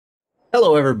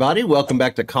Hello, everybody. Welcome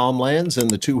back to Calmlands and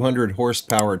the 200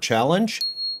 horsepower challenge.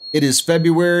 It is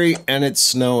February and it's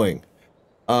snowing.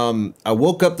 I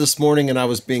woke up this morning and I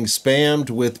was being spammed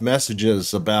with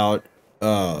messages about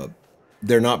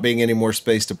there not being any more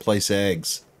space to place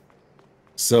eggs.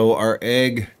 So our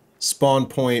egg spawn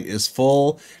point is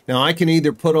full. Now I can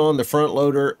either put on the front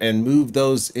loader and move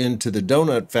those into the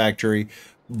donut factory,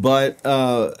 but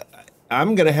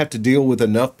I'm going to have to deal with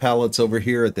enough pallets over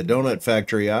here at the donut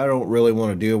factory. I don't really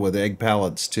want to deal with egg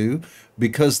pallets too,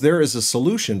 because there is a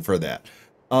solution for that.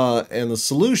 And the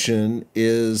solution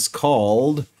is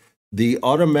called the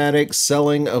automatic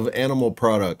selling of animal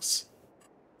products.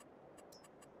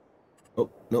 Oh,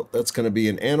 no, that's going to be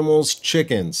in animals,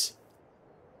 chickens.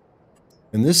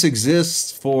 And this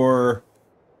exists for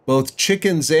both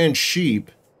chickens and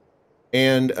sheep.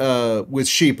 And with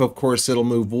sheep, of course, it'll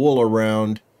move wool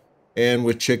around. And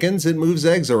with chickens, it moves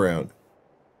eggs around.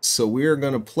 So we are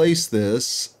going to place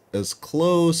this as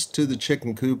close to the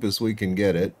chicken coop as we can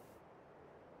get it.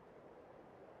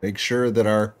 Make sure that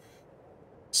our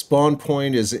spawn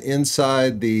point is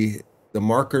inside the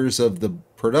markers of the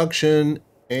production.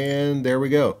 And there we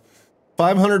go.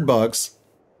 500 bucks.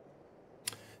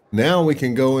 Now we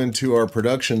can go into our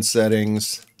production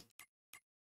settings.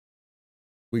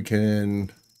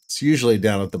 It's usually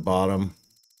down at the bottom.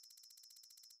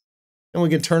 And we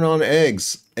can turn on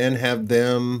eggs and have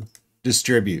them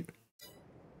distribute.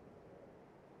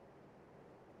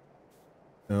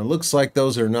 Now it looks like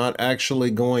those are not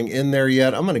actually going in there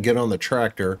yet. I'm going to get on the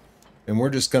tractor and we're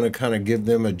just going to kind of give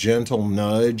them a gentle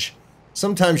nudge.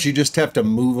 Sometimes you just have to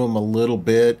move them a little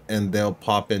bit and they'll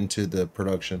pop into the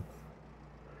production.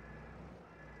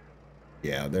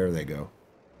 Yeah, there they go.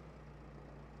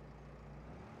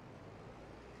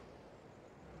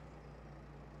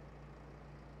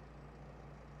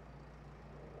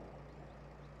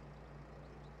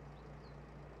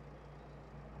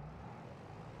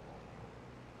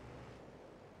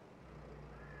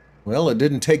 Well, it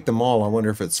didn't take them all. I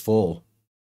wonder if it's full.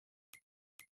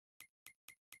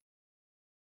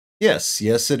 Yes,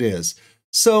 it is.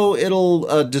 So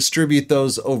it'll distribute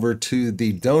those over to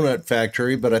the donut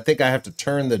factory, but I think I have to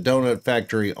turn the donut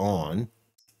factory on.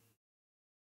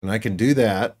 And I can do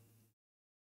that.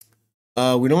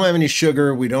 We don't have any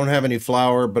sugar, we don't have any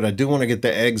flour, but I do want to get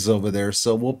the eggs over there,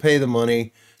 so we'll pay the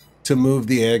money to move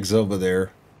the eggs over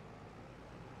there.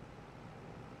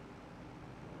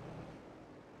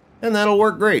 And that'll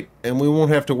work great, and we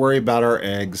won't have to worry about our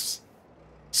eggs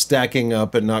stacking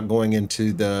up and not going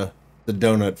into the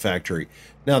donut factory.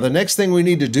 Now, the next thing we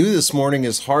need to do this morning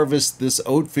is harvest this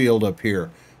oat field up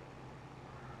here.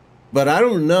 But I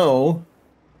don't know,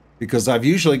 because I've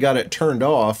usually got it turned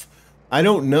off, I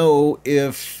don't know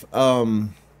if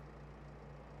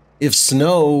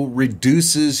snow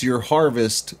reduces your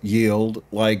harvest yield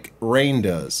like rain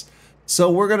does. So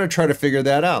we're going to try to figure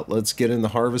that out. Let's get in the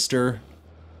harvester.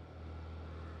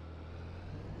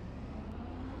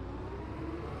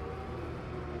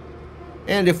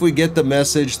 And if we get the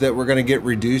message that we're going to get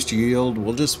reduced yield,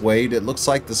 we'll just wait. It looks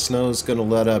like the snow is going to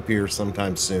let up here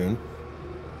sometime soon.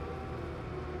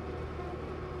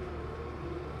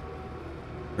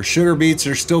 Our sugar beets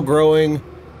are still growing,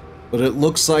 but it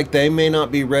looks like they may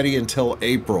not be ready until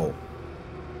April.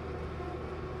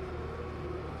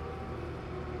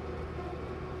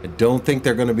 I don't think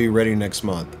they're going to be ready next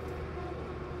month,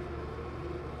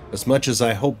 as much as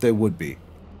I hope they would be.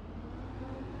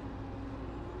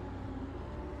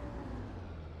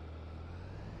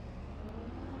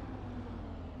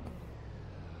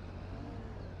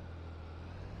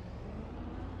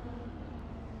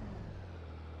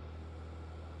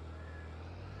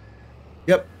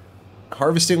 Yep,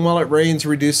 harvesting while it rains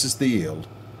reduces the yield.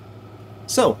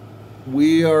 So,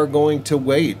 we are going to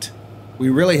wait. We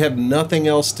really have nothing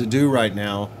else to do right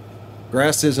now.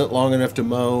 Grass isn't long enough to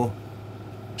mow.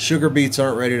 Sugar beets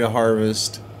aren't ready to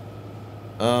harvest.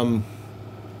 Yeah,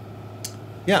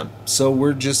 so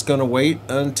we're just going to wait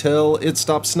until it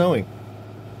stops snowing.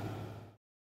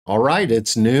 All right,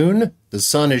 it's noon. The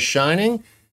sun is shining,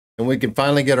 and we can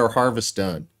finally get our harvest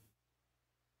done.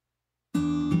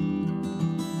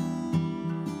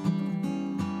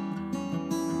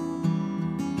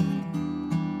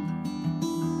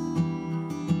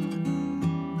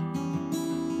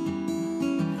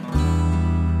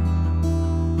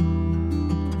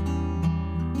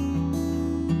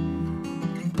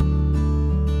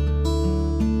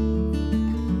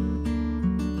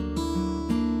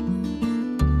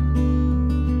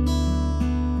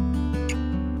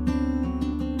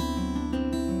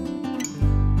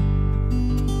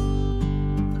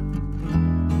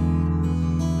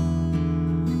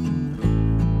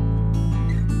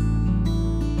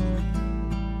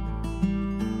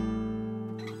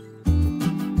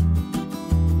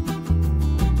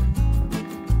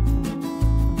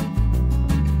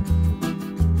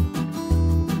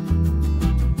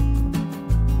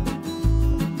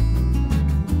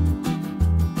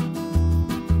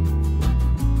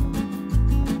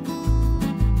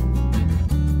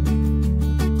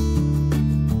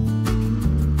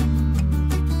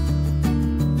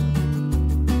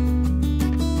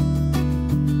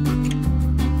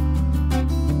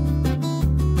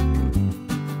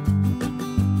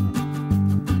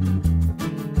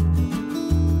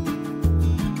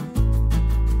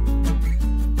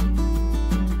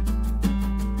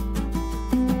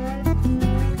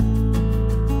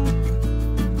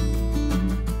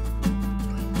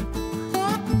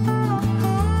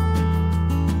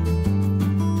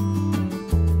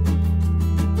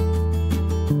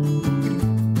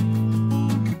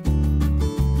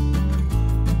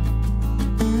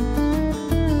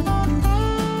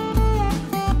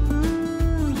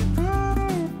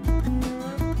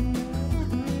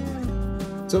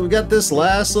 got this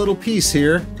last little piece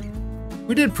here.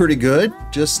 We did pretty good,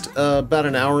 just about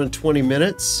an hour and 20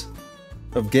 minutes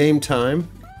of game time.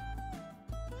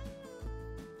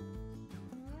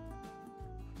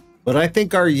 But I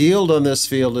think our yield on this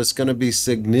field is going to be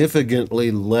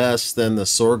significantly less than the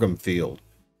sorghum field.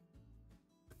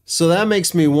 So that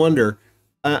makes me wonder,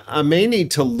 I may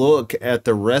need to look at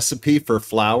the recipe for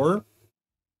flour,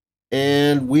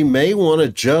 and we may want to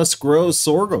just grow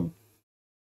sorghum.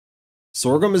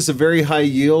 Sorghum is a very high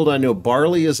yield. I know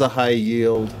barley is a high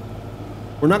yield.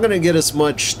 We're not going to get as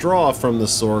much straw from the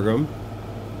sorghum,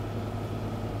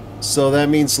 so that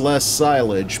means less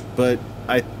silage, but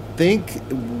I think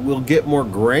we'll get more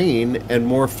grain and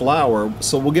more flour.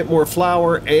 So we'll get more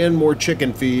flour and more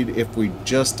chicken feed if we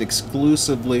just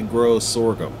exclusively grow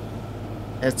sorghum.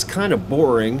 It's kind of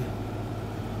boring,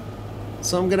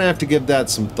 so I'm going to have to give that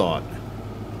some thought.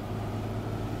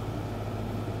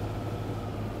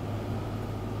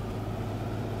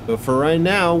 But for right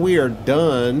now, we are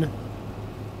done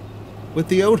with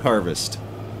the oat harvest.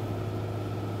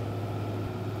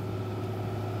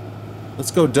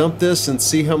 Let's go dump this and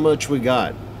see how much we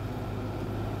got.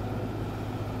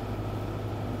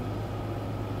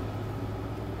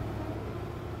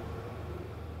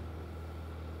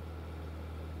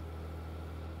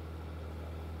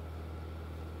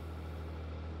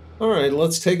 All right,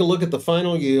 let's take a look at the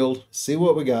final yield, see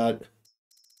what we got.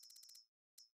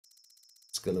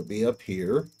 It's going to be up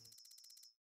here.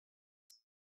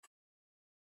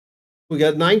 We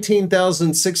got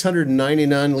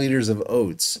 19,699 liters of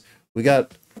oats. We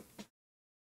got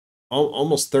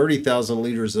almost 30,000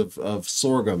 liters of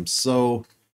sorghum. So,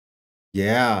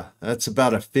 yeah, that's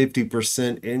about a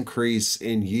 50% increase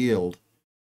in yield.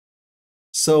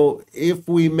 So, if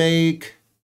we make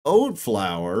oat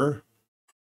flour,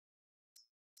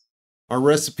 our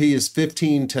recipe is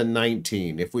 15 to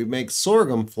 19. If we make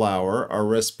sorghum flour, our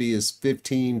recipe is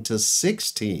 15 to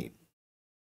 16.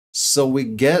 So we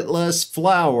get less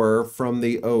flour from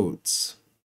the oats.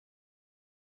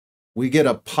 We get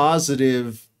a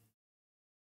positive,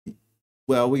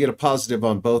 well, we get a positive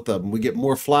on both of them. We get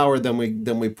more flour than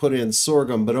we put in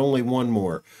sorghum, but only one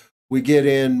more. We get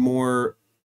more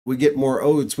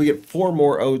oats. We get 4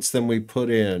 more oats than we put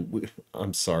in.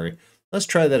 I'm sorry. Let's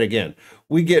try that again.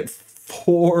 We get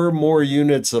 4 more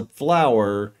units of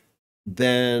flour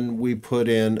than we put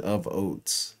in of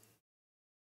oats.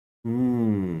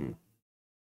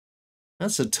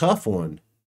 That's a tough one.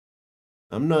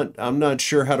 I'm not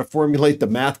sure how to formulate the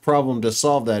math problem to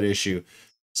solve that issue.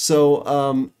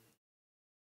 So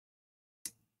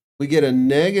we get a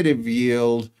negative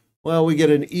yield. Well, we get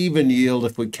an even yield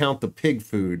if we count the pig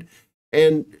food.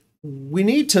 And we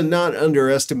need to not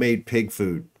underestimate pig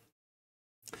food.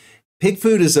 Pig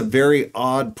food is a very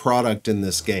odd product in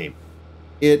this game.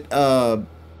 There's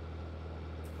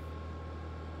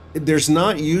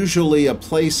not usually a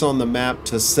place on the map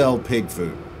to sell pig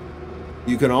food.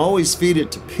 You can always feed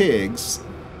it to pigs,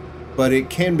 but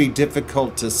it can be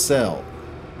difficult to sell.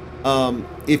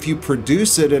 If you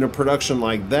produce it in a production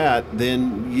like that,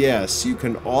 then yes, you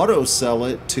can auto sell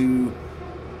it to,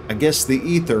 I guess, the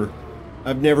ether.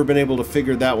 I've never been able to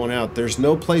figure that one out. There's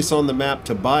no place on the map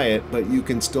to buy it, but you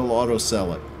can still auto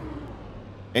sell it.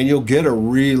 And you'll get a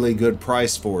really good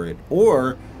price for it.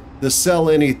 Or the sell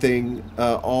anything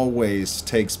always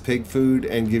takes pig food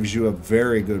and gives you a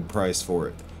very good price for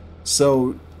it.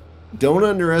 So don't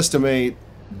underestimate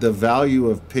the value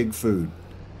of pig food.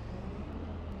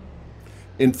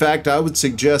 In fact, I would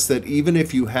suggest that even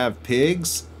if you have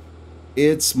pigs,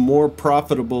 it's more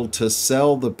profitable to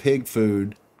sell the pig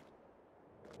food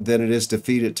than it is to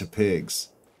feed it to pigs.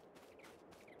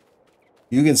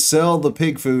 You can sell the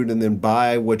pig food and then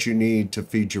buy what you need to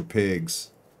feed your pigs.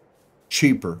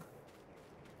 Cheaper.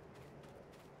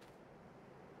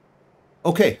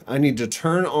 Okay, I need to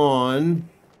turn on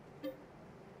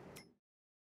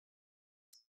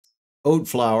oat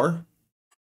flour,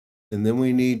 and then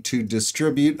we need to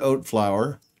distribute oat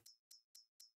flour.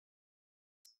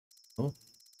 Oh,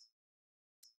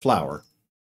 flour,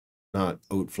 not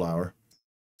oat flour.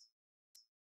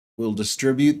 We'll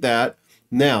distribute that.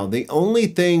 Now, the only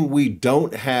thing we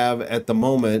don't have at the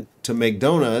moment to make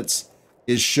donuts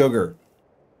is sugar.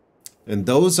 And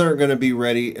those aren't going to be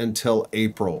ready until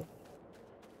April.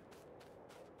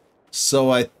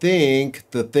 So I think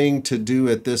the thing to do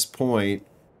at this point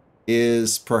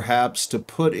is perhaps to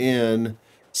put in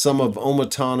some of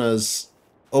Omatana's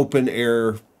open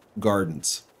air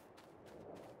gardens.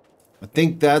 I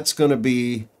think that's going to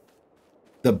be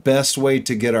the best way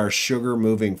to get our sugar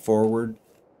moving forward.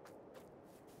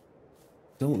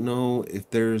 Don't know if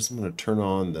there's, I'm going to turn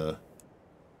on the,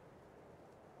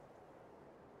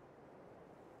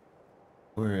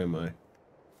 Where am I?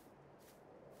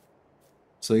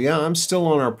 So yeah, I'm still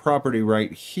on our property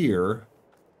right here.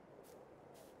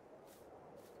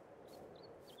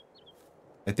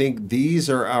 I think these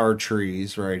are our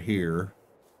trees right here.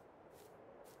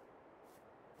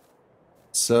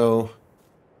 So,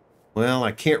 well,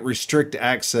 I can't restrict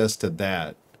access to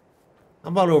that. How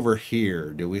about over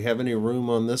here? Do we have any room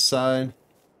on this side?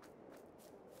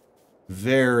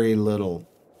 Very little.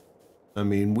 I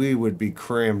mean, we would be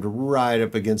crammed right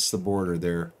up against the border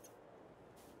there.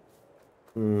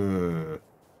 Hmm.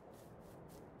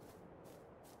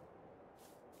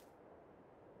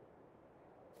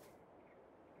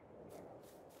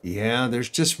 Yeah, there's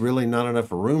just really not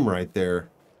enough room right there.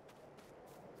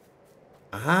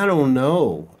 I don't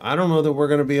know. I don't know that we're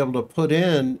going to be able to put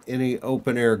in any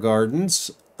open air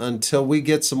gardens until we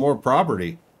get some more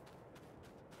property.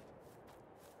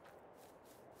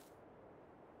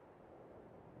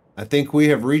 I think we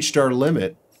have reached our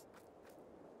limit.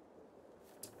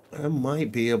 I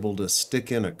might be able to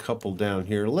stick in a couple down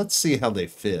here. Let's see how they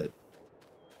fit.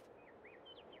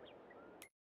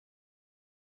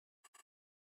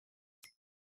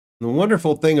 The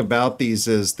wonderful thing about these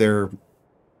is they're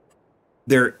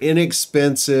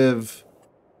inexpensive.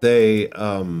 They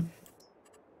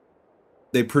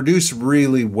produce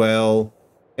really well,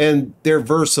 and they're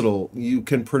versatile. You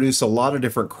can produce a lot of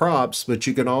different crops, but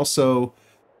you can also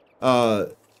uh,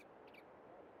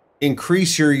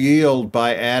 increase your yield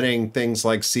by adding things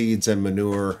like seeds and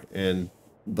manure and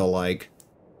the like.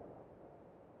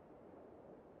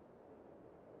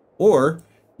 Or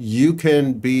you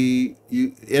can be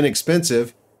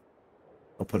inexpensive,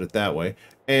 I'll put it that way,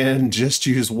 and just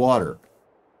use water.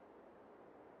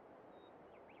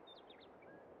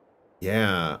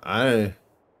 Yeah,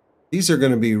 these are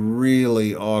going to be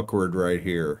really awkward right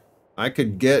here. I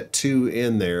could get two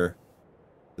in there,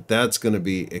 but that's going to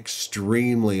be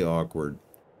extremely awkward.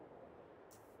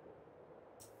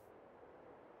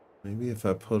 Maybe if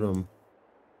I put them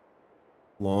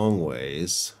long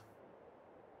ways.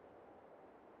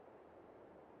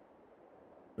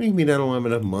 What do you mean I don't have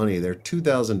enough money? They're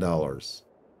 $2,000.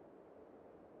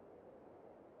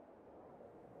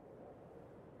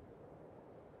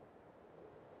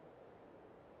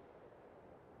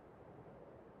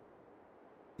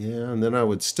 Yeah, and then I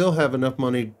would still have enough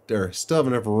money, or still have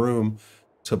enough room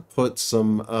to put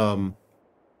some,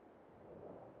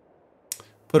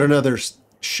 put another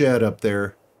shed up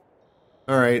there.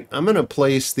 All right, I'm going to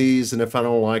place these, and if I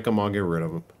don't like them, I'll get rid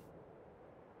of them.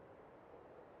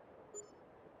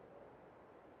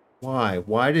 Why?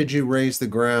 Why did you raise the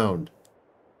ground?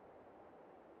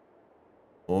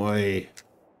 Oi.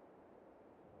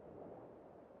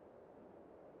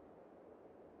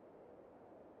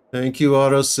 Thank you,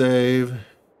 autosave.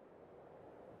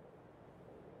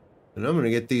 And I'm going to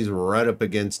get these right up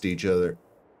against each other.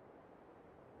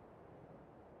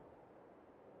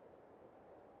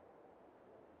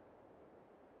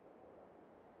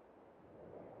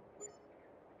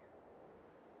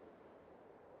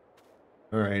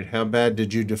 All right, how bad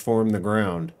did you deform the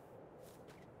ground?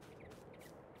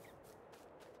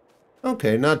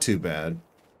 Okay, not too bad.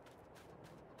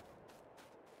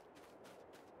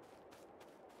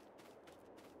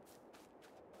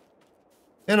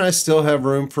 And I still have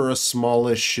room for a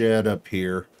smallish shed up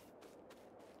here.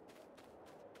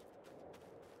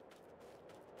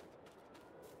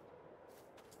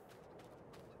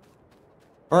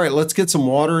 All right, let's get some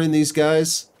water in these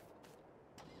guys.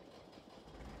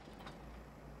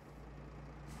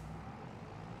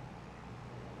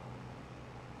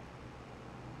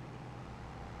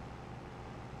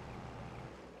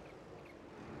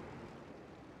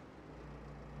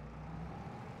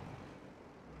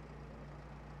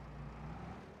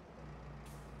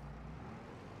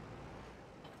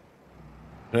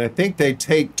 And I think they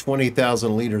take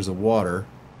 20,000 liters of water.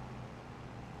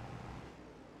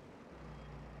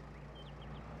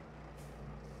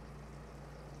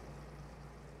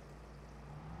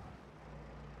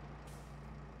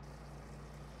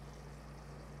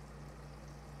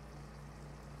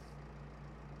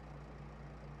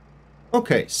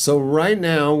 Okay, so right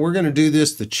now we're going to do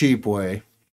this the cheap way.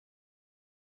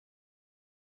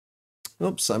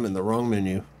 Oops, I'm in the wrong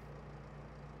menu.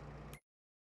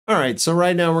 All right, so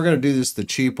right now we're going to do this the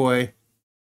cheap way.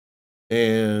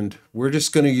 And we're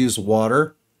just going to use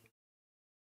water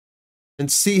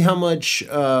and see how much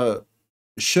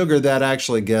sugar that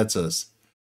actually gets us.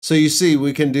 So you see,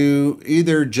 we can do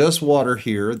either just water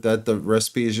here, that the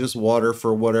recipe is just water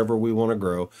for whatever we want to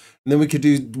grow. And then we could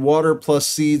do water plus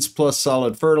seeds plus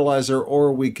solid fertilizer,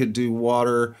 or we could do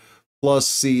water plus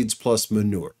seeds plus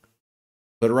manure.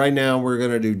 But right now we're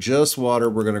going to do just water.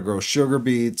 We're going to grow sugar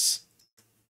beets.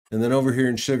 And then over here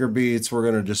in sugar beets, we're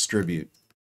going to distribute.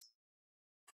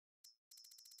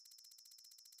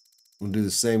 We'll do the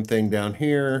same thing down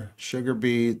here. Sugar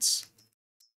beets,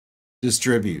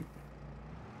 distribute.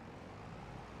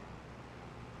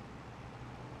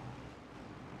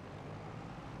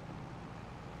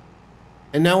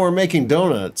 And now we're making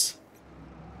donuts.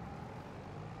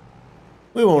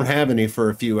 We won't have any for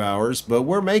a few hours, but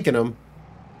we're making them.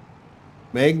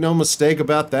 Make no mistake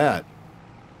about that.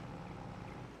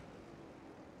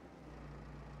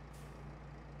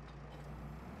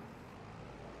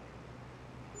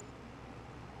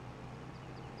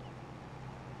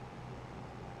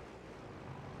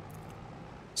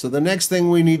 So the next thing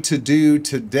we need to do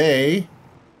today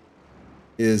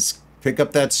is pick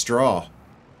up that straw.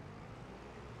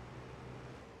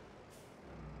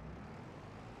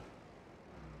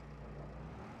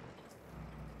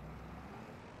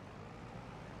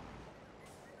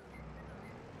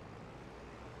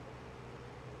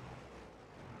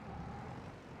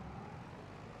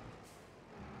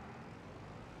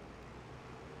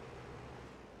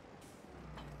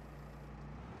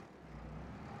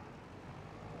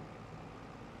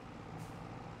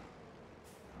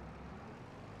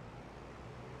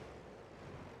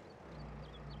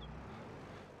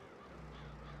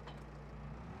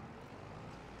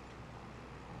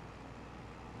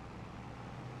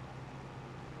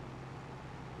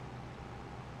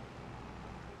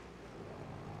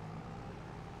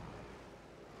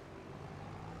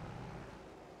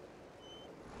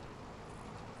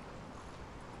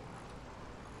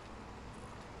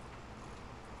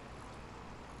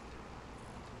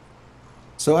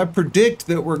 So I predict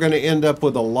that we're going to end up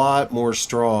with a lot more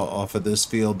straw off of this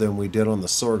field than we did on the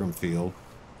sorghum field.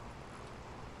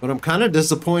 But I'm kind of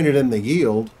disappointed in the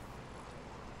yield.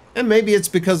 And maybe it's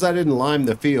because I didn't lime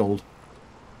the field.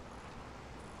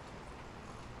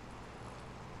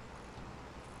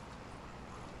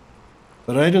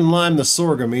 But I didn't lime the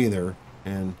sorghum either.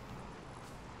 And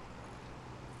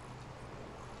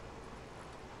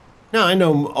now I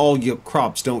know all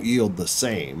crops don't yield the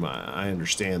same. I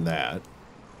understand that.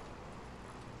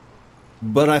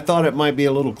 But I thought it might be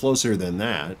a little closer than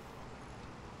that.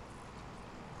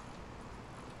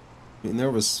 I mean, there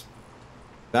was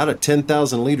about a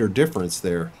 10,000 liter difference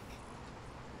there.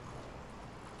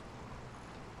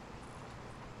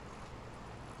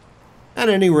 At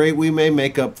any rate, we may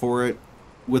make up for it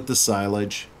with the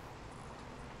silage.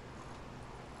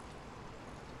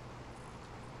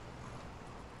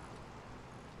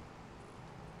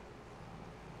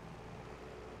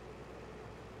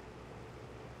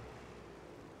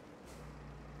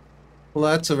 Well,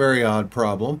 that's a very odd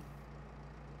problem.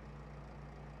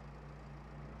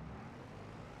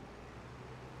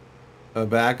 I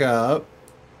back up,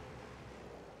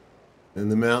 and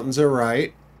the mountains are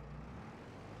right.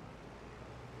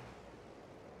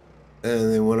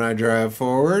 And then when I drive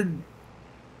forward,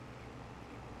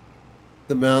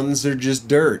 the mountains are just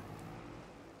dirt.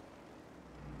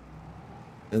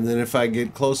 And then if I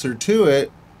get closer to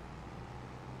it,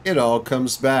 it all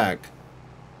comes back.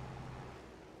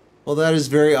 Well, that is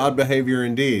very odd behavior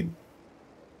indeed.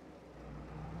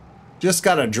 Just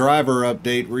got a driver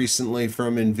update recently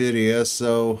from NVIDIA,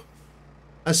 so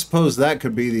I suppose that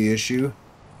could be the issue.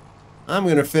 I'm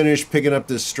going to finish picking up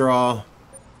this straw,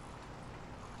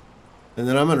 and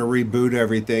then I'm going to reboot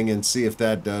everything and see if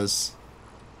that does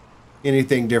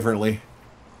anything differently.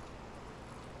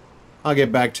 I'll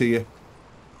get back to you.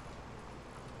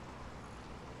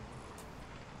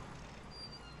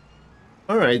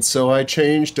 Alright, so I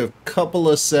changed a couple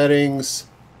of settings,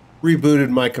 rebooted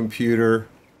my computer,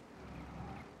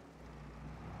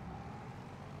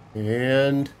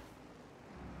 and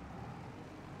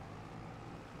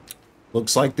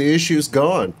looks like the issue's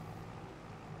gone.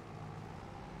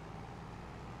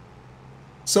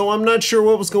 So I'm not sure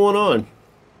what was going on.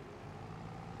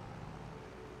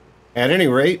 At any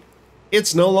rate,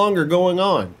 it's no longer going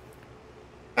on.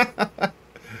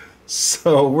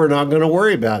 So we're not going to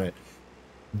worry about it.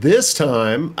 This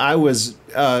time, I was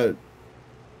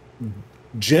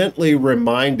gently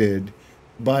reminded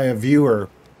by a viewer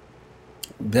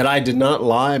that I did not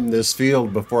lime this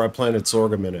field before I planted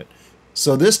sorghum in it.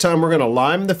 So this time we're going to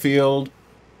lime the field,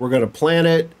 we're going to plant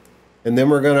it, and then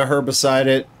we're going to herbicide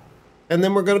it, and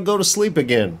then we're going to go to sleep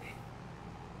again.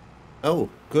 Oh,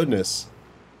 goodness.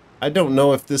 I don't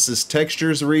know if this is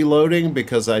textures reloading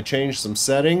because I changed some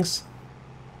settings.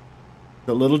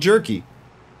 A little jerky.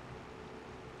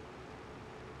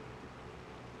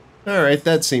 Alright,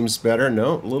 that seems better.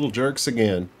 No, little jerks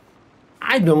again.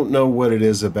 I don't know what it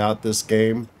is about this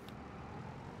game.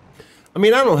 I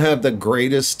mean, I don't have the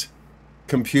greatest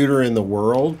computer in the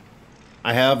world.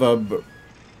 I have a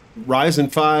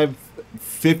Ryzen 5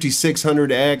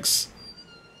 5600X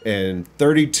and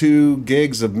 32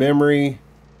 gigs of memory,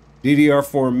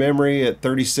 DDR4 memory at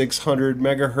 3600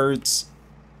 megahertz,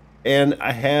 and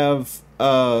I have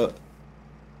a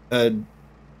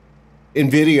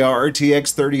NVIDIA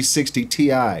RTX 3060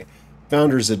 Ti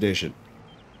Founders Edition.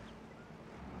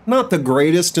 Not the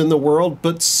greatest in the world,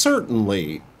 but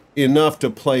certainly enough to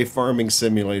play Farming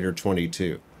Simulator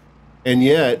 22. And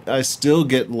yet, I still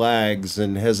get lags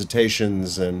and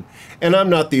hesitations, and I'm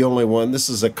not the only one. This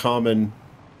is a common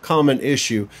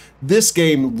issue. This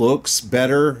game looks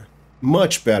better,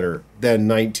 much better than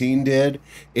 19 did.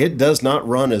 It does not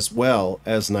run as well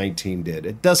as 19 did.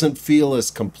 It doesn't feel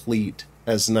as complete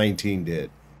as 19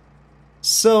 did.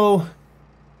 So,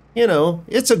 you know,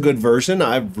 it's a good version.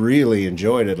 I've really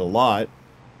enjoyed it a lot.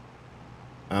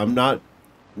 I'm not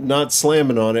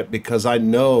slamming on it because I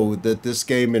know that this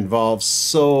game involves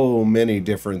so many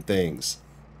different things.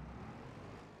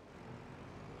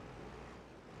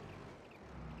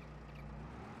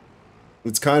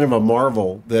 It's kind of a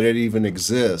marvel that it even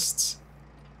exists.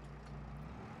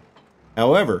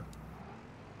 However,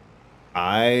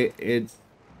 I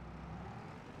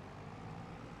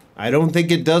don't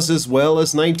think it does as well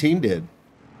as 19 did.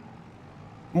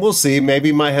 We'll see.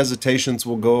 Maybe my hesitations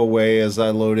will go away as I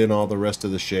load in all the rest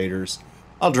of the shaders.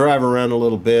 I'll drive around a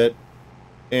little bit,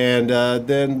 and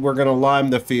then we're going to lime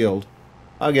the field.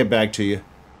 I'll get back to you.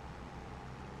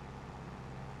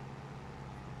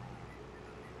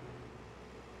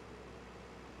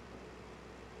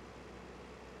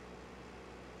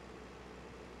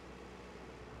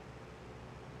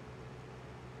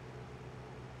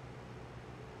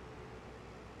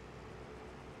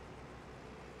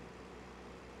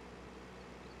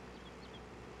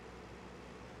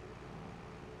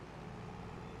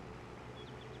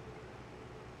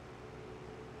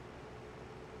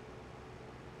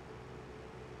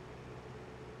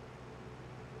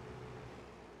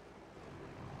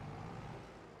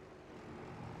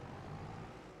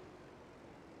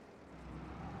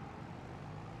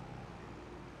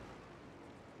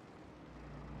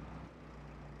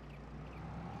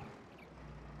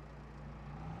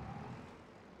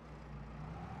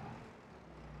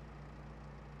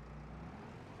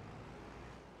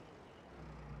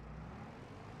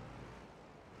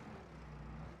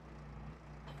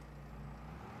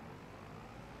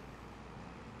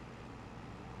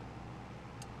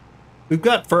 We've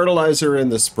got fertilizer in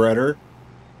the spreader.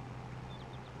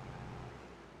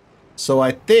 So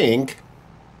I think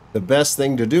the best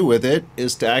thing to do with it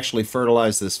is to actually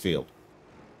fertilize this field.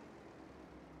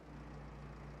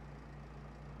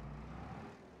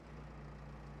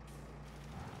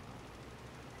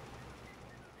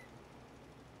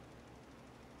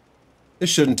 This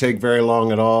shouldn't take very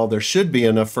long at all. There should be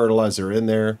enough fertilizer in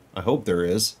there. I hope there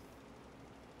is,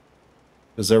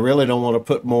 because I really don't want to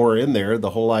put more in there. The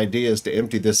whole idea is to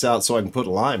empty this out so I can put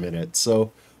lime in it.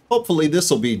 So hopefully this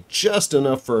will be just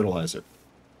enough fertilizer.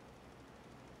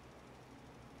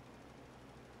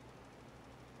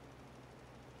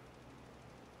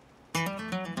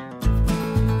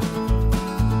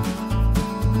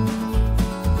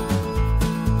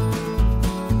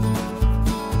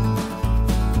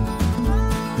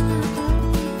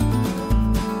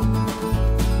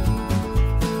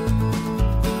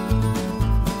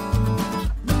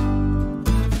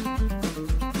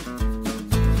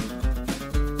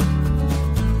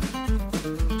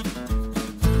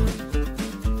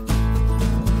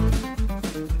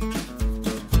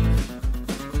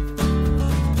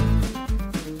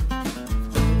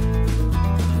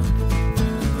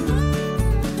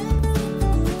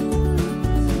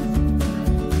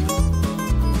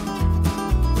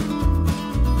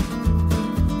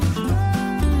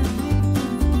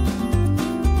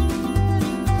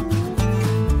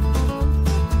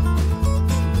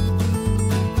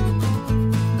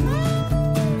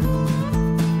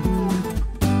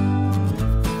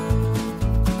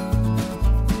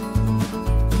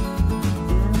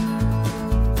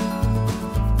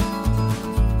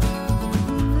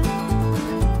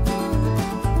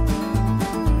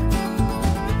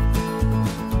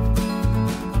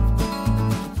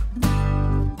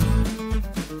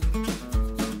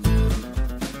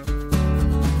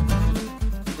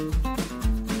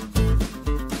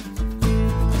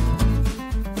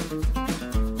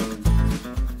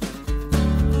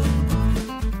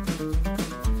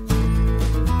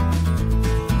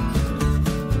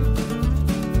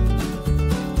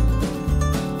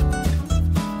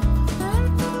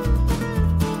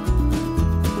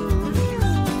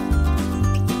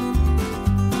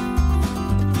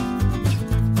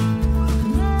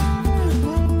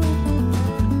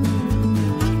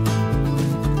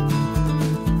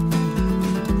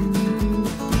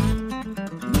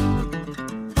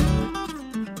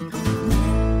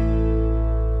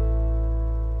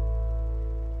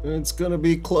 It's gonna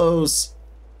be close.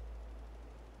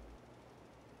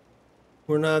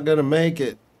 We're not gonna make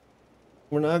it.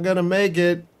 We're not gonna make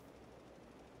it.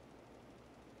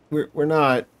 We're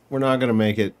not. We're not gonna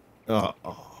make it.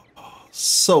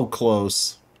 So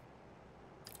close.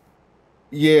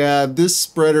 Yeah, this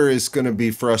spreader is gonna be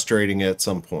frustrating at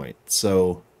some point,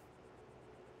 so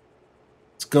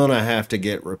it's gonna have to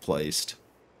get replaced.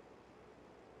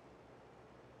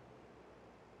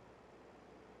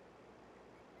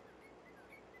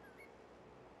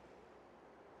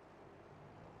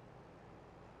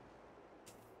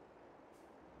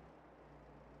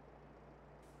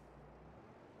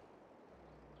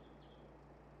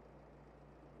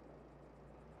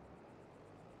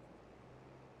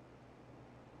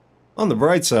 On the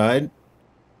bright side,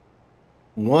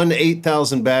 one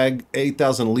 8,000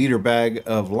 liter bag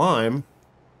of lime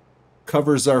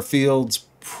covers our fields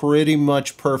pretty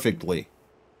much perfectly.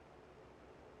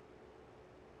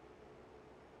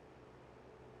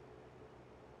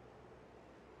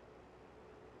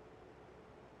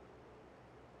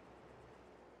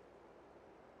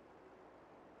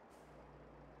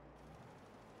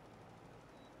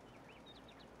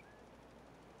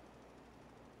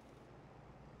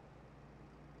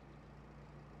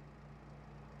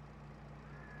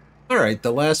 All right,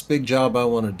 the last big job I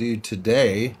want to do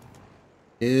today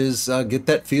is get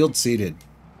that field seeded.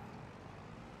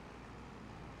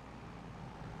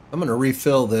 I'm going to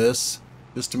refill this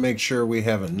just to make sure we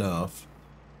have enough.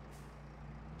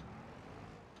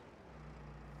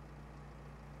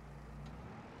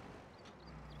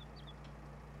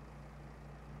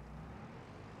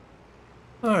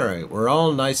 All right, we're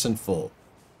all nice and full.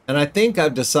 And I think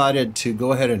I've decided to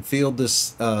go ahead and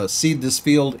seed this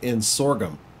field in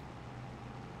sorghum.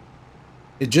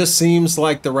 It just seems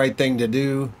like the right thing to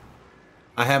do.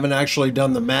 I haven't actually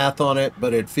done the math on it,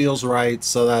 but it feels right,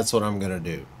 so that's what I'm going to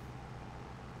do.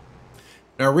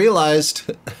 And I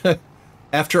realized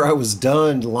after I was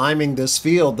done liming this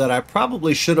field that I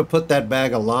probably should have put that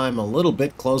bag of lime a little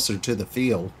bit closer to the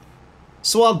field.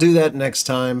 So I'll do that next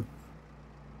time.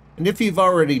 And if you've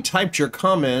already typed your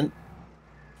comment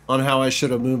on how I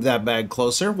should have moved that bag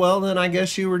closer, well, then I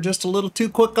guess you were just a little too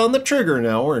quick on the trigger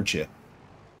now, weren't you?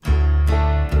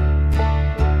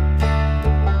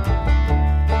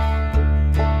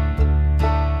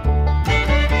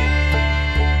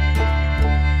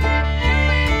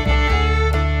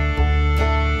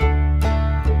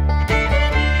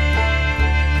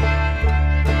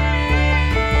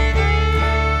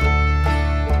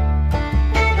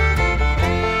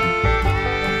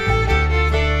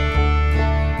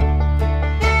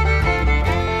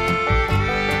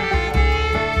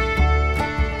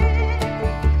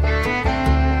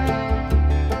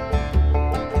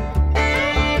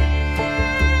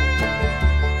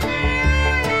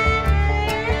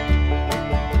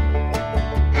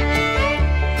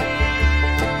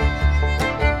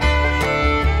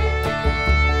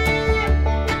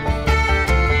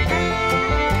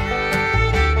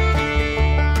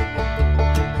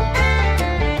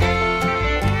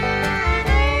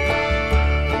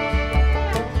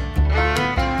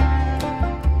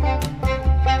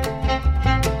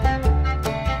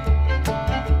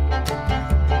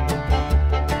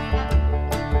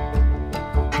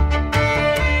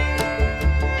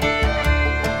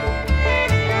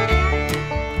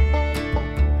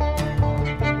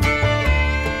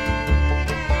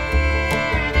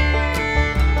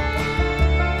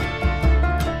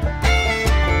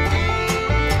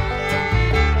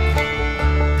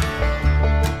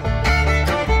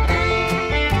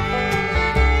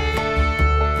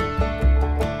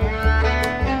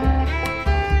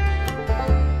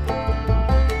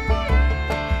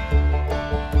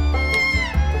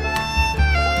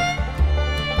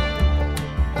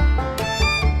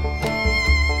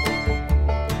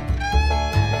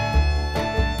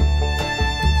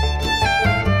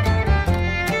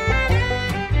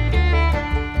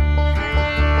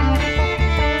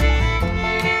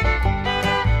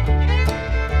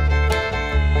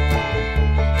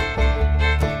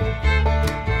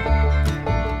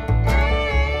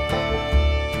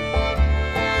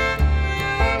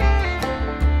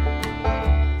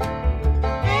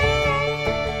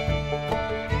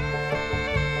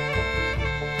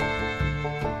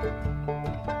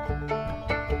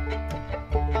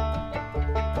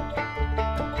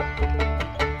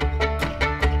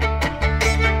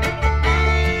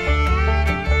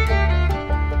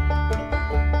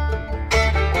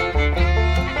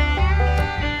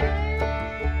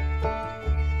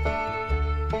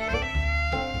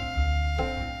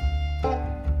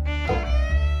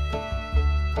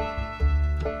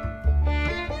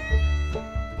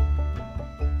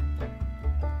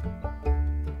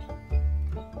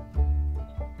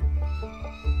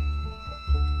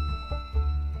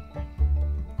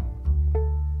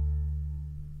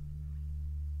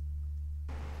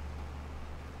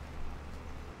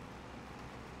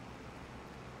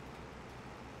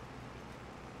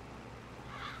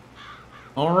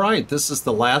 All right, this is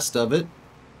the last of it.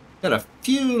 Got a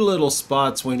few little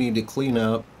spots we need to clean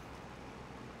up.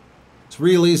 It's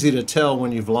real easy to tell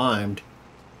when you've limed.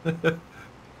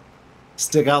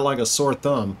 Stick out like a sore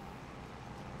thumb.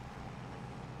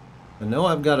 I know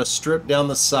I've got a strip down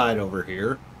the side over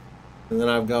here, and then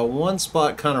I've got one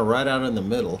spot kind of right out in the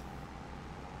middle.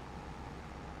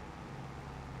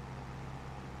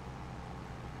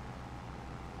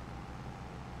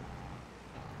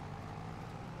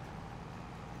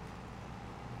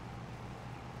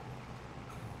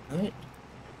 All right.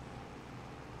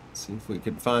 See if we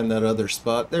can find that other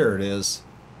spot. There it is.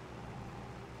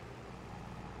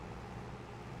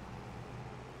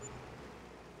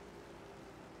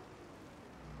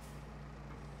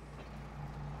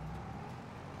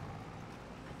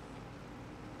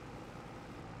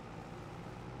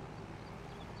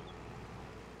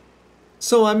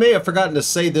 So I may have forgotten to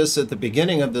say this at the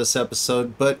beginning of this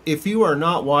episode, but if you are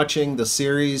not watching the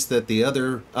series that the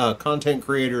other content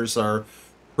creators are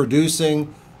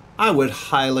producing, I would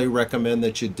highly recommend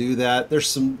that you do that. There's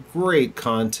some great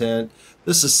content.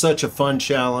 This is such a fun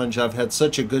challenge. I've had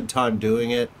such a good time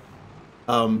doing it.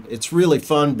 It's really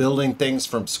fun building things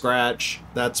from scratch.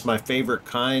 That's my favorite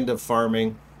kind of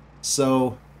farming.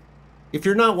 So if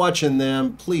you're not watching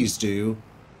them, please do.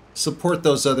 Support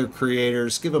those other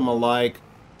creators. Give them a like.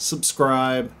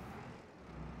 Subscribe.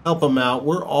 Help them out.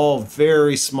 We're all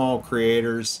very small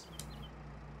creators.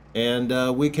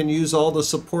 And we can use all the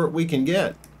support we can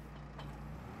get.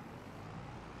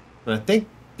 And I think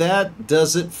that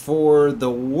does it for the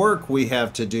work we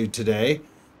have to do today.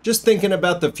 Just thinking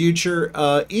about the future,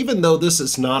 even though this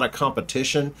is not a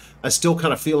competition, I still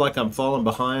kind of feel like I'm falling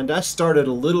behind. I started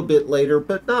a little bit later,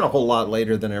 but not a whole lot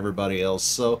later than everybody else.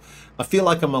 So I feel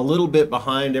like I'm a little bit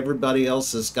behind. Everybody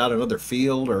else has got another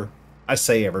field, or I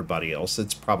say everybody else.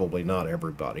 It's probably not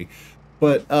everybody.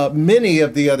 But many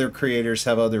of the other creators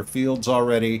have other fields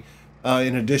already,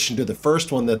 in addition to the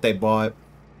first one that they bought.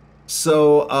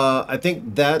 So I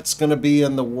think that's going to be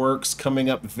in the works coming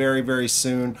up very, very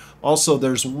soon. Also,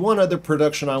 there's one other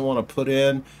production I want to put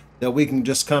in that we can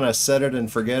just kind of set it and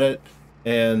forget it.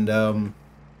 And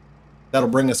that'll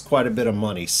bring us quite a bit of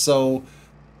money. So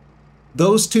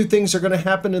those two things are going to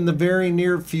happen in the very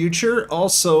near future.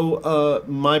 Also,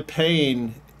 my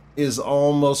pain is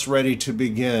almost ready to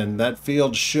begin. That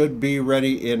field should be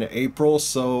ready in April,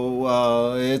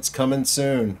 so it's coming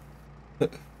soon.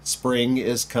 Spring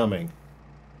is coming.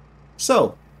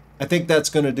 So, I think that's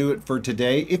going to do it for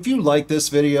today. If you like this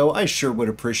video, I sure would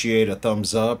appreciate a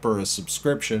thumbs up or a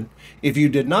subscription. If you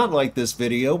did not like this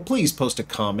video, please post a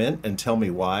comment and tell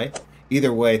me why.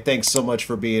 Either way, thanks so much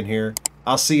for being here.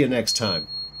 I'll see you next time.